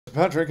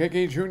Patrick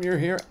Hickey Jr.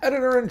 here,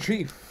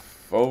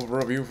 Editor-in-Chief of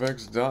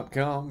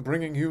ReviewFix.com,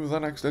 bringing you the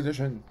next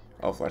edition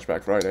of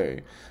Flashback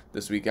Friday.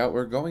 This week out,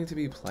 we're going to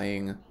be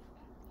playing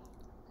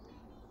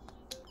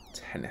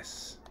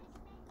tennis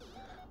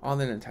on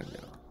the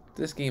Nintendo.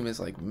 This game is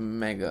like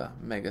mega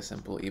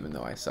simple, even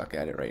though I suck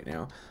at it right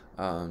now.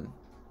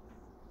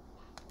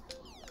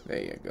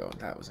 There you go.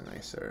 That was a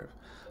nice serve.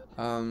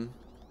 There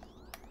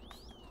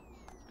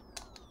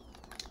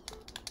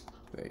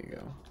you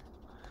go.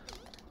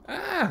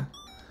 Ah!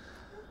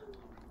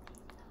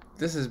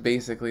 This is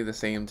basically the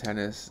same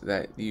tennis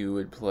that you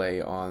would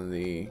play on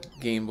the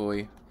Game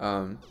Boy.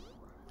 The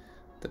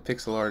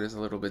pixel art is a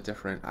little bit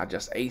different. I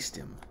just aced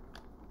him.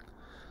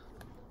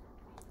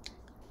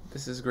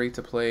 This is great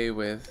to play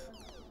with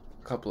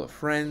a couple of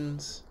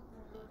friends.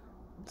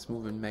 It's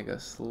moving mega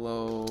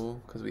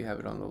slow because we have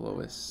it on the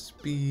lowest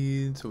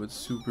speed, so it's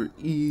super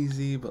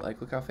easy. But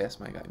like, look how fast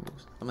my guy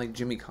moves. I'm like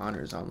Jimmy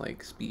Connors on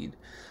like speed.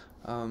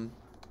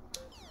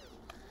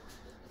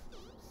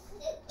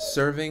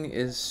 Serving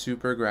is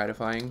super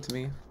gratifying to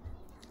me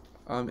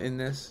in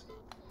this.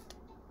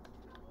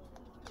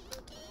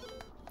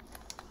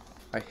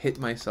 I hit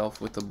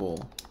myself with the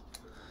ball.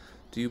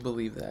 Do you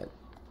believe that?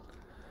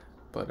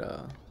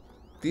 But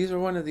these are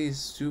one of these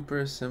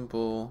super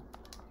simple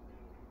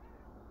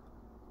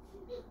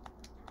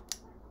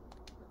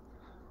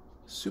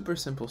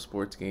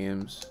sports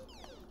games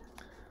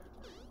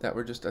that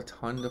were just a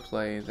ton to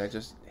play, that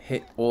just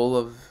hit all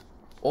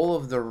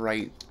of the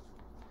right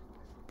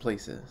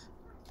places.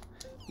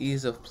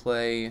 Ease of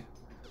play,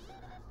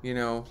 you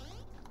know,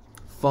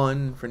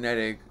 fun,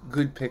 frenetic,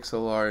 good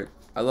pixel art.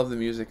 I love the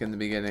music in the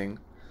beginning.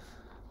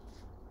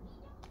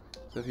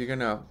 So if you're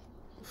gonna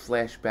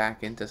flash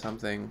back into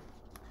something,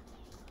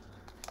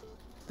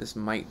 this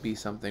might be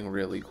something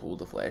really cool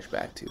to flash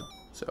back to.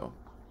 So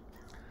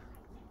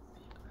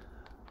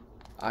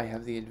I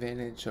have the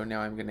advantage, so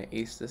now I'm gonna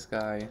ace this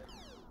guy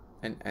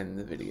and end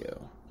the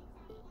video.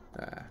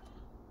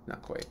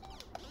 Not quite.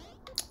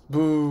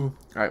 Boo!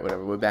 Alright,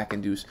 whatever, we're back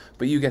in deuce.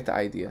 But you get the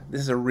idea.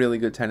 This is a really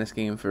good tennis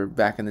game for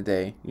back in the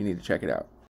day. You need to check it out.